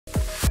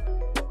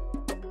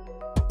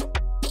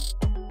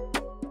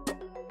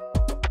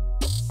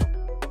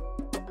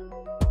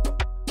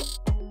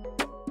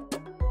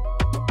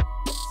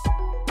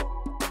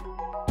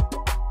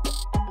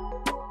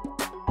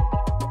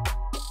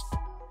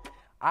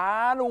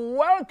And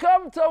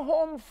welcome to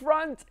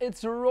Homefront.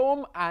 It's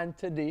Rome, and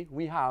today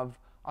we have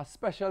a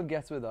special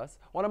guest with us.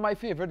 One of my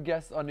favorite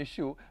guests on the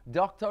show,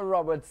 Dr.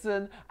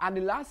 Robertson. And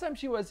the last time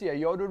she was here,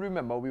 you all do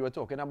remember we were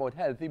talking about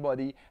healthy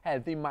body,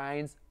 healthy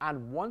minds,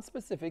 and one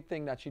specific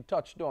thing that she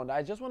touched on,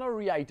 I just want to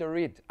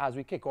reiterate as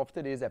we kick off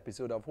today's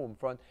episode of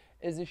Homefront,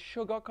 is the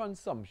sugar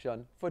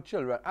consumption for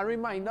children. And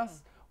remind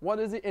us, what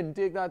is the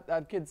intake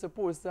that kids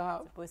supposed to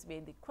have? It's supposed to be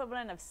the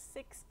equivalent of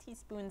 6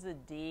 teaspoons a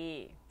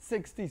day.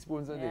 6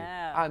 teaspoons a day.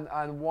 Yeah.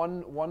 And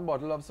one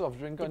bottle of soft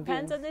drink contains?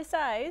 Depends on the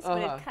size, but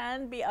it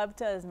can be up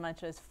to as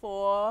much as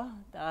 4,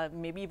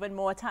 maybe even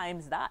more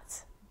times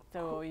that.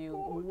 So you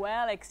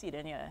well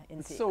exceeding your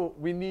intake. So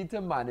we need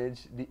to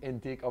manage the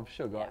intake of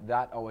sugar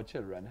that our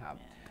children have.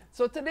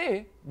 So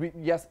today,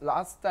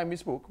 last time we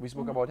spoke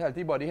about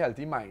healthy body,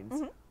 healthy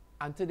minds.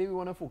 And today we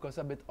want to focus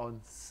a bit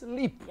on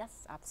sleep.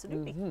 Yes,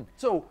 absolutely.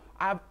 So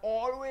I've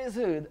always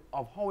heard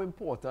of how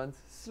important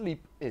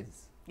sleep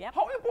is. Yep.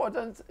 How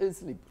important is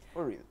sleep,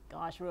 for real?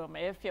 Gosh, Rome,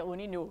 if you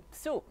only knew.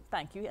 So,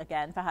 thank you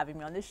again for having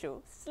me on the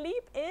show.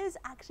 Sleep is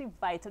actually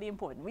vitally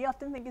important. We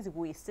often think it's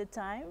wasted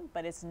time,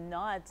 but it's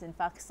not. In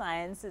fact,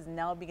 science is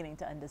now beginning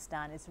to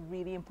understand it's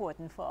really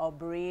important for our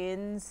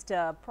brains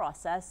to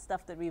process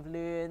stuff that we've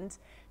learned,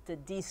 to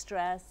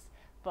de-stress,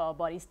 for our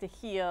bodies to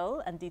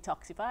heal and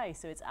detoxify.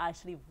 So it's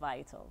actually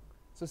vital.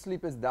 So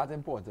sleep is that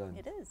important?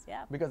 It is,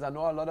 yeah. Because I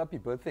know a lot of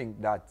people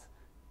think that,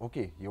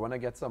 okay, you want to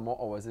get some more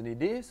hours in a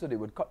day, so they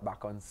would cut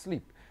back on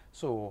sleep.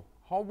 So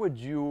how would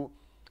you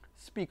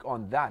speak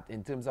on that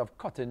in terms of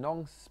cutting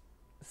down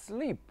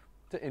sleep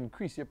to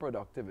increase your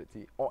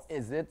productivity? Or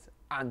is it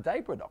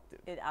anti-productive?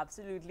 It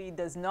absolutely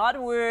does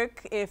not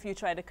work if you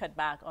try to cut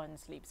back on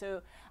sleep.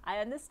 So I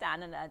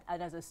understand,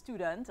 and as a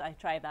student, I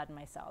tried that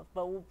myself.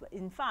 But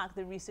in fact,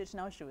 the research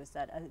now shows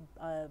that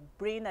a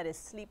brain that is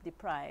sleep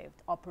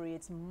deprived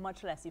operates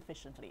much less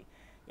efficiently.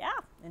 Yeah,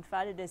 in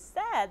fact, it is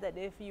said that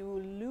if you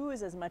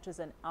lose as much as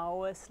an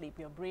hour sleep,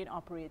 your brain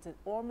operates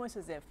almost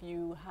as if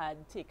you had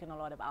taken a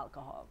lot of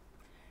alcohol.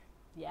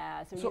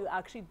 Yeah, so you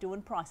actually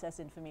don't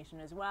process information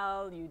as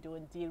well, you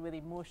don't deal with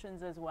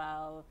emotions as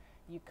well,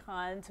 you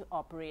can't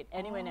operate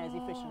anywhere near as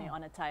efficiently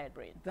on a tired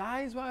brain.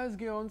 That is why I was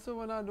going so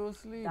when I don't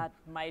sleep. That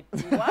might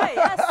be why,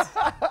 yes.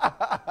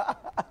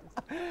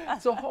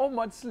 So how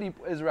much sleep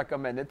is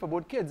recommended for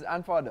both kids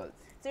and for adults?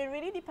 So it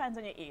really depends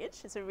on your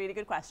age. It's a really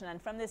good question.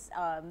 And from this,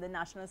 the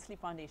National Sleep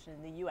Foundation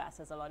in the US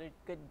has a lot of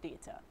good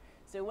data.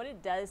 So what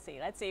it does say,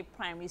 let's say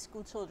primary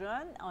school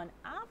children, on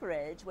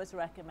average, what's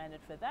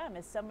recommended for them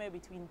is somewhere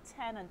between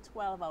 10 and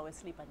 12 hours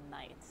sleep a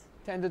night.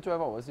 10 to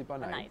 12 hours sleep a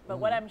night. But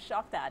what I'm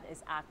shocked at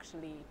is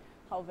actually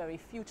how very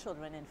few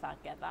children, in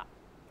fact, get that.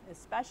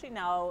 Especially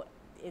now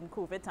in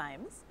COVID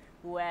times,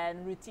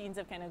 when routines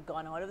have kind of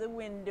gone out of the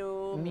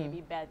window,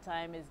 maybe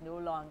bedtime is no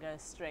longer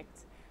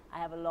strict. I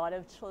have a lot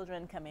of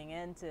children coming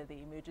into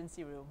the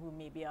emergency room who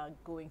maybe are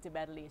going to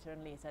bed later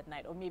and later at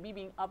night, or maybe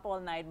being up all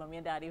night, mommy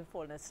and daddy have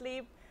fallen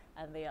asleep,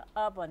 and they are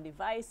up on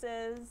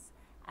devices,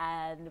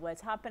 and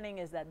what's happening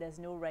is that there's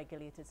no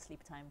regulated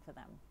sleep time for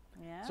them.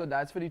 Yeah? So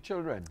that's for the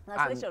children?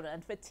 That's for the children.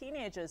 And for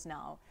teenagers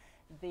now,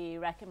 the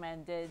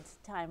recommended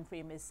time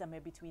frame is somewhere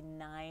between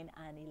 9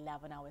 and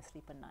 11 hours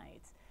sleep a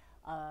night.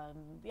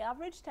 The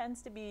average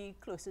tends to be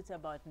closer to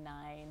about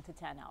 9 to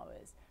 10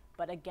 hours.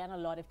 But again, a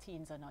lot of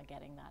teens are not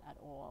getting that at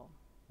all.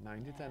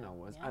 9 to 10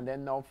 hours. And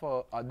then now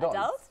for adults?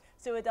 Adults?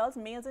 So adults,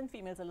 males and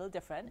females, are a little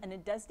different. And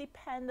it does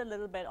depend a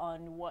little bit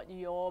on what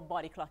your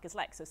body clock is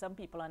like. So some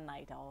people are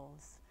night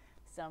owls.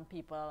 Some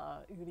people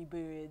are early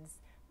birds.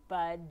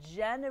 But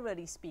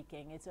generally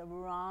speaking, it's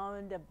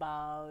around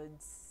about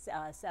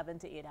 7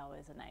 to 8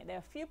 hours a night. There are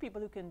a few people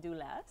who can do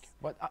less.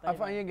 But I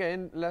find you're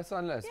getting less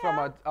and less,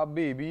 from a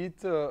baby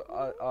to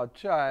a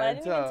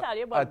child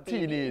to a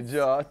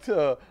teenager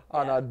to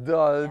an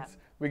adult.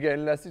 We're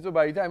getting less. So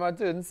by the time I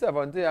turn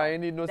 70, I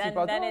need no sleep at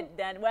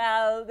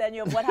all. Then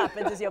what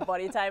happens is your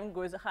body time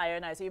goes higher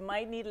now. So you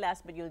might need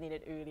less, but you'll need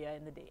it earlier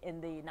in the day, in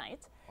the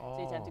night. So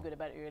you tend to go to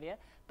bed earlier.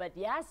 But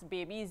yes,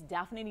 babies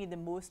definitely need the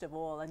most of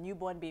all. A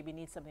newborn baby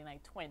needs something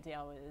like 20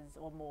 hours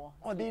or more.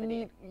 Oh, they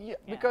need,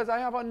 because I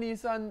have a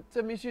niece, and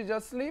to me she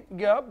just sleep,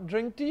 get up,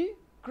 drink tea,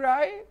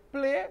 cry,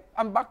 play,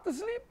 and back to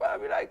sleep. I'll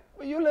be like,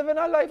 you living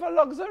a life of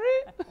luxury?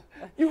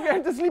 You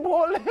get to sleep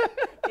all day.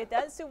 It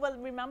does. So, well,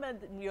 remember,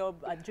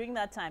 during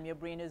that time, your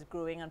brain is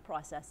growing and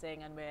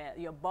processing, and where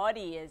your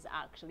body is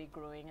actually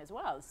growing as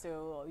well.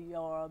 So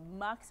your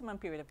maximum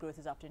period of growth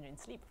is often in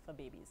sleep for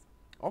babies.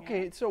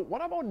 Okay, so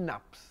what about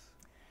naps?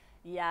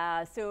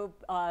 Yeah, so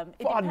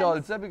for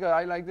adults, because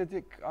I like to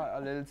take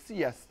a little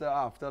siesta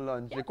after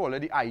lunch. They call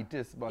it the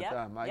itis, but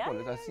I call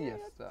it a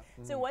siesta.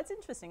 So what's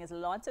interesting is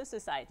lots of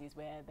societies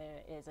where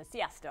there is a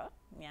siesta,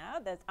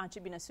 that's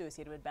actually been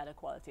associated with better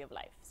quality of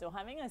life. So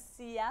having a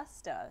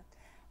siesta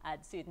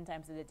at certain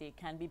times of the day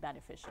can be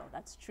beneficial.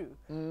 That's true.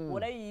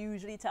 What I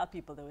usually tell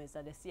people, though, is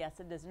that a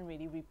siesta doesn't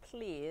really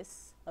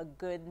replace a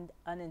good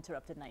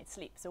uninterrupted night's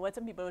sleep. So what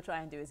some people will try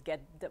and do is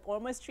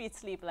almost treat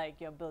sleep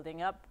like you're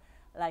building up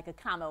like a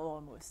camel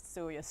almost.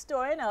 So you're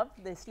storing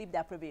up the sleep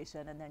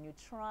deprivation, and then you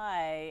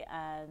try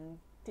and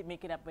to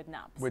make it up with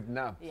naps. With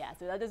naps. Yeah,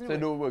 so that doesn't work. So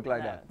it don't work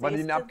like that. So but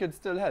the nap could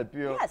still help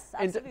you. Yes,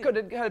 absolutely. Could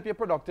it help your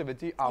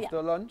productivity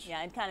after lunch?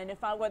 Yeah, it can. And in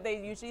fact, what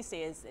they usually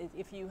say is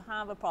if you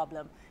have a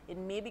problem, it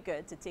may be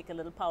good to take a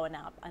little power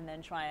nap and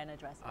then try and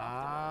address it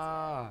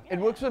afterwards. It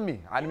works for me.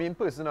 I mean,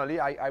 personally,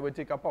 I would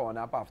take a power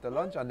nap after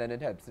lunch and then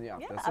it helps me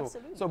after. Yeah,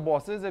 absolutely. So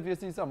bosses, if you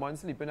see someone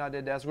sleeping at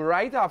their desk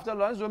right after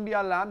lunch, don't be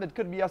alarmed. It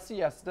could be a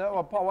siesta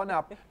or a power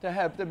nap to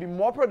help to be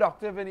more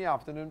productive in the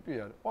afternoon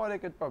period. Or they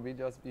could probably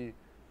just be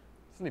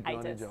sleeping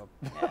on the job.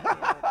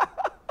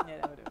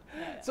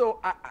 So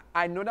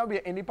I know that we're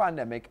in the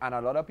pandemic and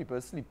a lot of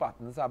people's sleep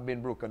patterns have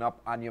been broken up,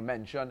 and you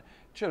mentioned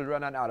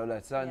children and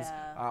adolescents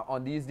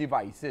on these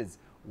devices.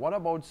 What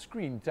about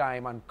screen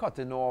time and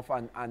cutting off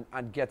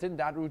and getting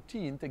that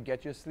routine to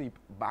get your sleep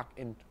back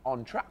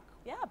on track?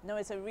 Yeah, no,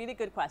 it's a really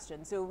good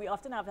question. So we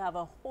often have to have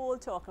a whole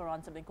talk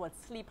around something called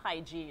sleep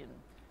hygiene.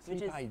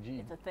 Sleep hygiene.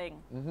 It's a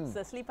thing.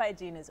 So sleep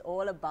hygiene is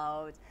all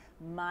about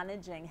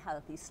managing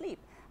healthy sleep.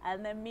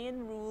 And the main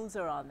rules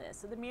are on this.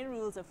 So the main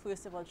rules are,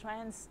 first of all, try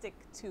and stick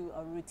to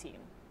a routine.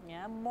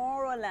 Yeah,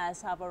 more or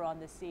less have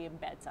around the same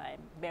bedtime,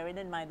 bearing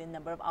in mind the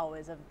number of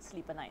hours of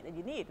sleep a night that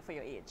you need for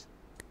your age.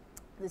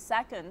 The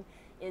second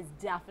is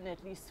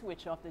definitely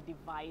switch off the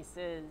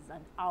devices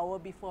an hour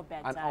before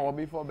bedtime. An hour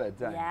before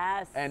bedtime.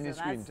 Yes. And so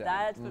screen time.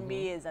 That for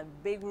me is a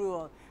big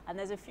rule. And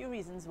there's a few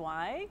reasons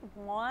why.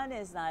 One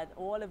is that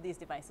all of these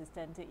devices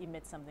tend to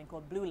emit something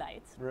called blue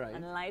light. Right.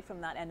 And light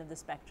from that end of the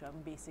spectrum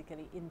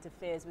basically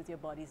interferes with your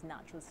body's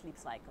natural sleep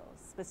cycles,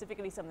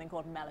 specifically something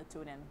called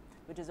melatonin,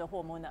 which is a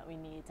hormone that we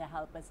need to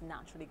help us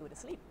naturally go to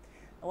sleep.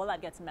 All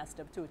that gets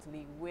messed up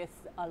totally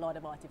with a lot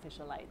of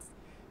artificial lights.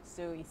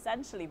 So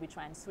essentially we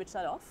try and switch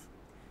that off.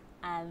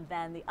 And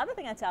then the other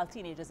thing I tell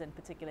teenagers in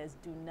particular is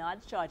do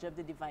not charge up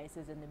the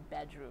devices in the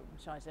bedroom.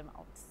 Charge them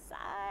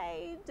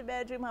outside the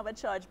bedroom. Have a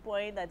charge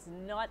point that's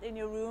not in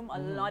your room. A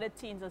lot of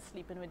teens are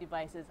sleeping with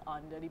devices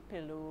under the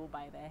pillow,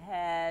 by their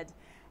head.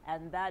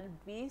 And that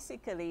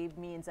basically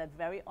means that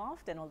very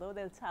often, although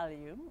they'll tell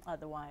you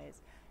otherwise,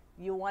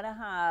 you want to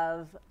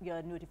have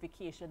your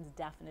notifications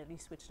definitely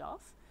switched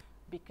off.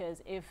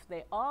 Because if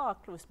they are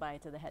close by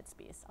to the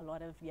headspace, a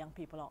lot of young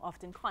people are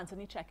often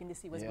constantly checking to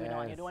see what's going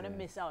on. You don't want to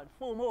miss out.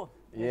 FOMO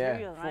is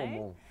real,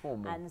 right?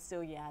 FOMO. And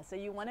so, so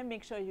you want to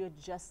make sure you're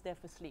just there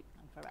for sleep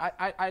and for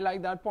rest. I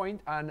like that point,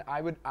 and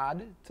I would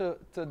add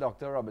to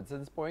Dr.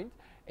 Robertson's point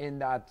in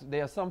that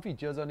there are some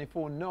features on the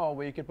phone now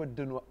where you can put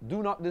do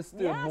not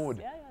disturb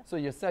mode. So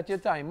you set your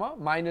timer.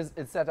 Mine is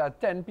set at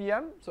 10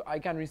 p.m., so I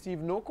can receive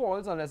no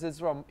calls unless it's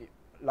from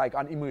like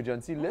an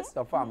emergency list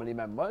of family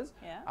members.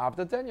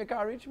 After 10, you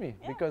can't reach me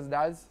because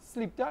that's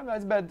sleep time,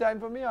 that's bedtime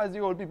for me. As the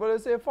old people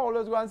say,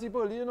 foulers go and sleep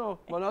early, you know.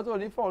 But not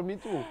only foul, me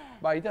too.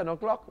 By 10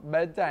 o'clock,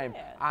 bedtime.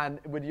 And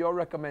with your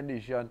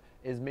recommendation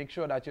is make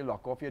sure that you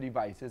lock off your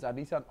devices at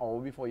least an hour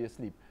before you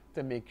sleep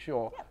to make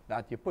sure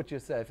that you put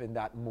yourself in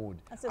that mode.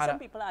 And so some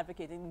people are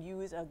advocating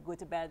use a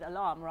go-to-bed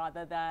alarm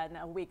rather than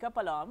a wake-up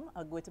alarm,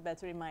 a go-to-bed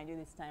to remind you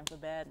it's time for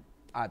bed.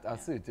 At a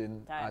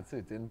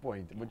certain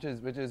point, which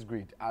is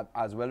great.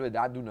 As well with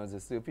that do not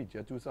disturb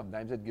feature too.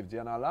 Sometimes it gives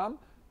you an alarm,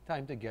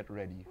 time to get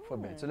ready for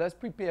bed. So let's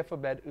prepare for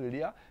bed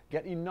earlier,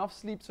 get enough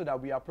sleep so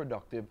that we are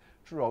productive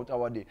throughout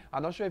our day.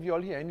 I'm not sure if you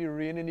all hear any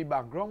rain in the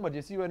background, but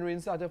you see when rain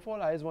starts to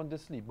fall, I just want to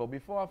sleep. But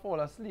before I fall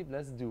asleep,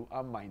 let's do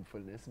a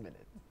mindfulness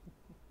minute.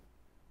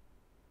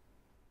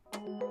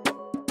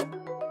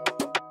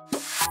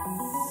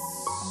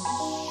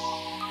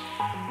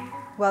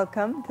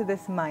 Welcome to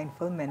this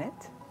mindful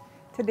minute.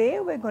 Today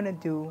we're going to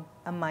do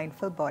a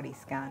mindful body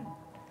scan.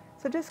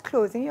 So just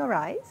closing your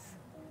eyes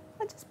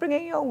and just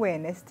bringing your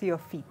awareness to your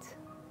feet.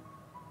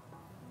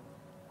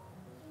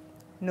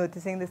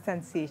 Noticing the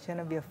sensation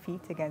of your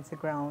feet against the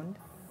ground.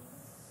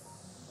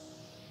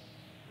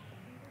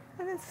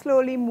 And then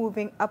slowly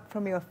moving up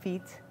from your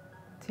feet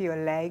to your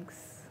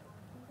legs.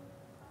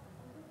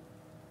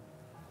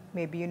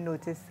 Maybe you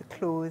notice the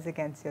clothes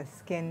against your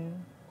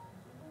skin,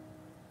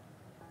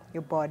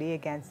 your body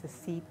against the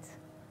seat.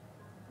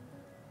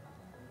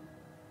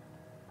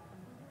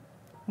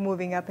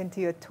 Moving up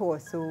into your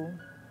torso,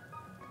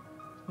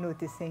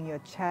 noticing your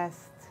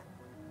chest,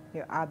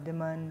 your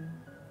abdomen,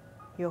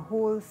 your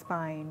whole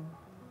spine,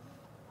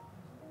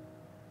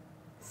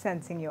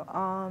 sensing your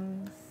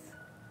arms,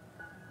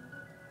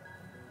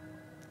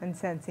 and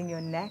sensing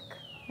your neck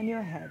and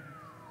your head.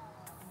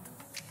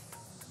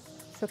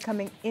 So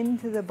coming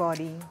into the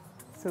body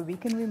so we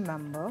can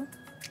remember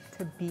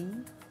to be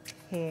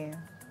here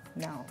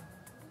now.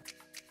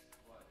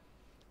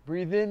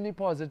 Breathe in the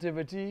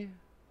positivity.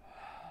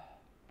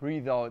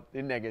 Breathe out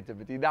the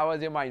negativity. That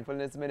was your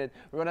mindfulness minute.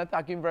 We want to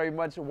thank you very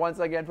much once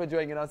again for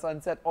joining us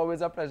on set. Always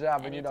a pleasure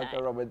having you,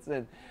 Dr.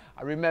 Robertson.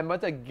 Remember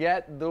to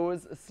get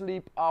those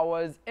sleep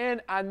hours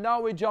in. And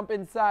now we jump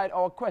inside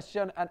our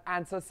question and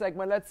answer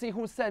segment. Let's see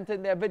who sent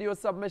in their video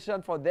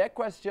submission for their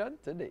question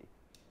today.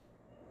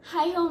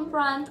 Hi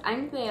Homefront,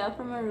 I'm Thea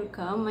from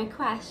Aruka. My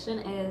question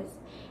is,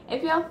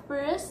 if your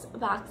first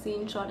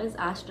vaccine shot is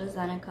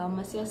AstraZeneca,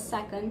 must your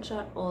second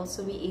shot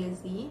also be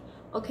AZ,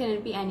 or can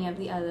it be any of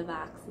the other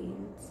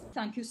vaccines?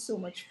 Thank you so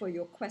much for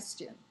your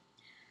question.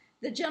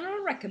 The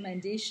general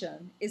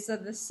recommendation is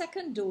that the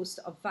second dose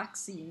of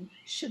vaccine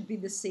should be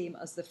the same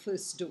as the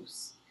first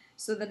dose.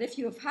 So that if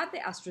you have had the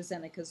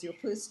AstraZeneca as your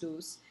first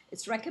dose,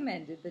 it's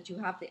recommended that you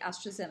have the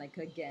AstraZeneca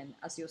again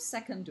as your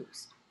second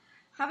dose.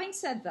 Having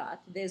said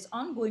that, there's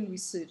ongoing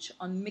research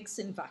on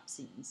mixing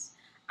vaccines.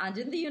 And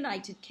in the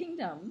United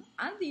Kingdom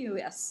and the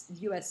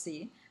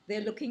USA,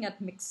 they're looking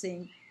at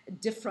mixing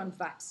different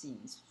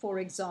vaccines. For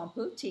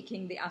example,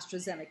 taking the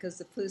AstraZeneca as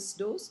the first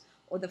dose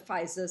or the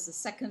Pfizer as the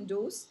second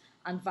dose,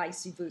 and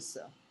vice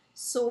versa.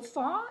 So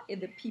far, in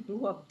the people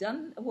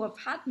who have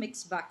had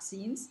mixed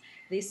vaccines,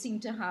 they seem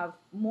to have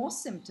more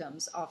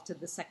symptoms after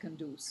the second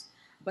dose.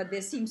 But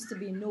there seems to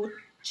be no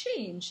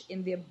change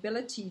in the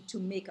ability to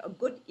make a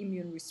good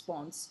immune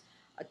response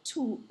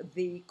to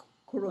the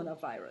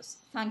coronavirus.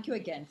 Thank you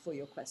again for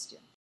your question.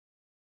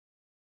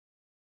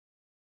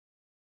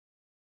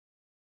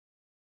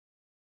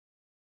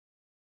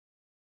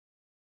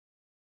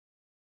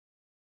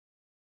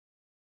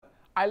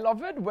 I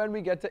love it when we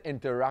get to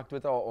interact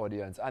with our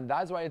audience, and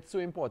that's why it's so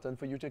important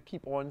for you to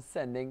keep on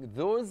sending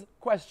those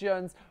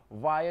questions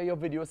via your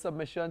video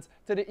submissions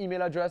to the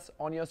email address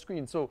on your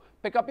screen. So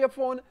pick up your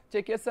phone,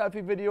 take your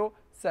selfie video,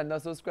 send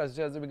us those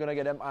questions, and we're going to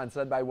get them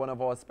answered by one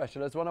of our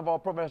specialists, one of our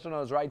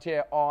professionals right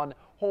here on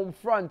Home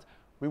Front.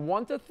 We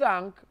want to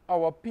thank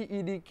our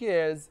PED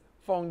CARES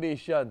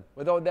Foundation.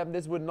 Without them,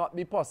 this would not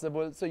be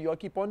possible. So you'll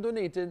keep on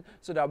donating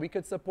so that we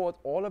could support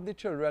all of the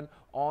children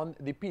on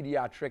the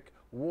pediatric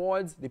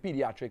wards, the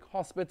pediatric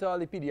hospital,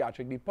 the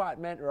pediatric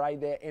department right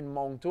there in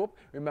Mount Hope.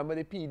 Remember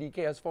the PED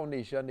CARES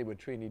Foundation, they would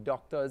train the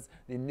doctors,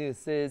 the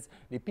nurses,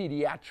 the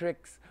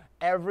pediatrics.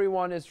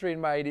 Everyone is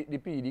trained by the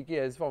PED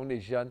CARES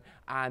Foundation,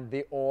 and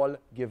they all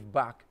give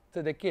back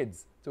to the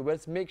kids. So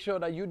let's make sure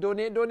that you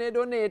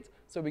donate,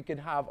 so we can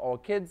have our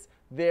kids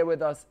there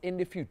with us in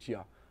the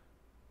future.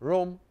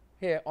 Rome,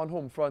 here on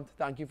Homefront,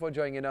 thank you for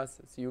joining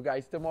us. See you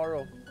guys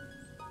tomorrow.